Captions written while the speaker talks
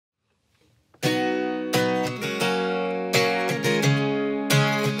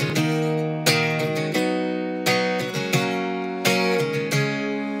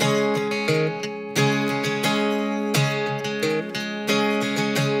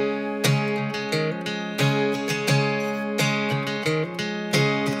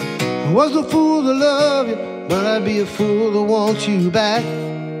I was no fool to love you, but I'd be a fool to want you back.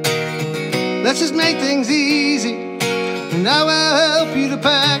 Let's just make things easy, and I will help you to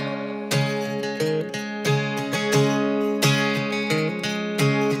pack.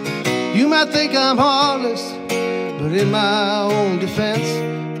 You might think I'm heartless, but in my own defense,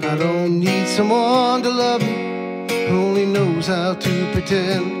 I don't need someone to love me who only knows how to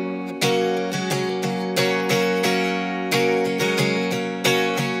pretend.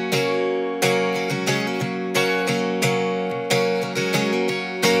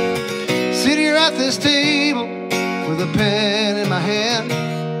 Sit here at this table with a pen in my hand.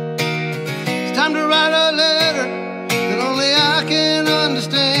 It's time to write a letter that only I can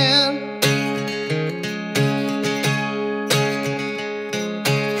understand.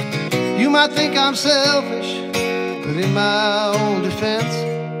 You might think I'm selfish, but in my own defense,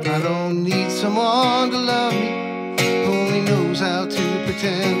 I don't need someone to love me who only knows how to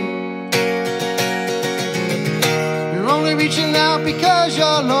pretend. You're only reaching out because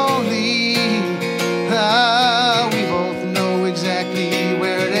you're lonely. We both know exactly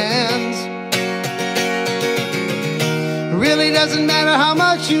where it ends. It really doesn't matter how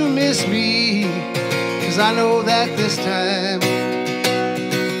much you miss me, 'cause I know that this time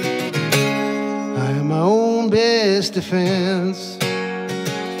I am my own best defense.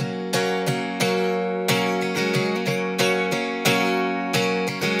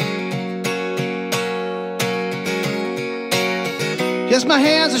 Yes, my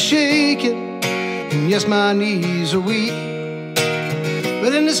hands are shaking, and yes, my knees are weak.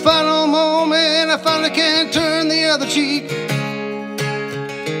 But in this final moment, I finally can't turn the other cheek.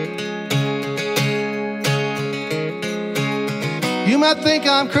 You might think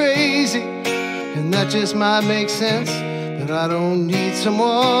I'm crazy, and that just might make sense. But I don't need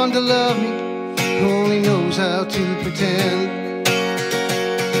someone to love me who only knows how to pretend.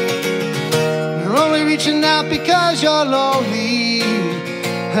 You're only reaching out because you're lonely.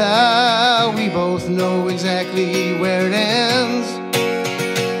 We both know exactly where it ends.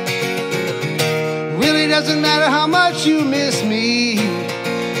 Really doesn't matter how much you miss me,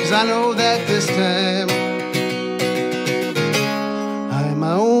 'cause I know that this time I am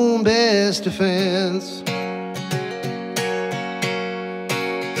my own best defense.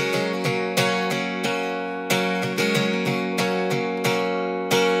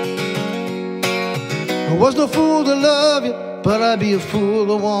 I was no fool to love you, but I'd be a fool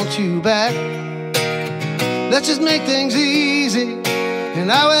to want you back. Let's just make things easy,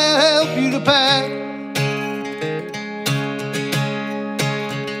 and I will help you to pack.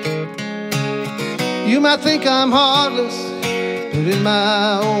 You might think I'm heartless, but in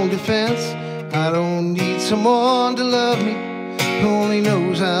my own defense, I don't need someone to love me who only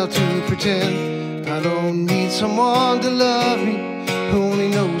knows how to pretend. I don't need someone to love me who only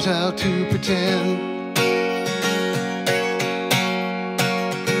knows how to pretend.